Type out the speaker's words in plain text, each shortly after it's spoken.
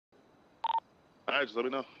All right, just let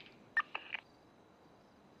me know.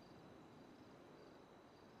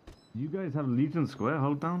 You guys have Legion Square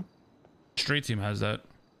hold down? Street team has that.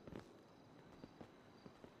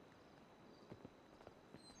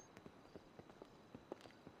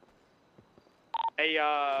 Hey,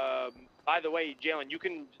 by the way, Jalen, you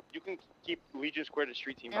can keep Legion Square to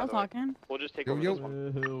street team. Yeah, talking. We'll just take over this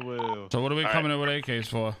one. So what are we coming in with AKs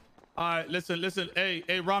for? All right, listen.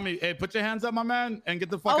 Hey, Ramee. Hey, put your hands up, my man, and get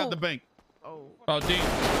the fuck out the bank. Oh, D.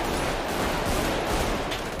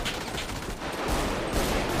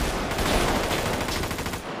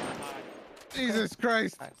 Jesus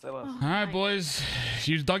Christ. All right, boys.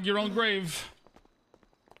 You dug your own grave.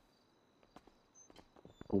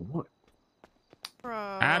 Oh, what?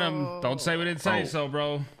 Bro. Adam, don't say we didn't say so,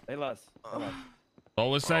 bro. They lost. What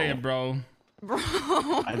was saying, bro? Bro.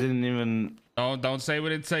 I didn't even... Don't say we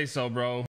didn't say so, bro.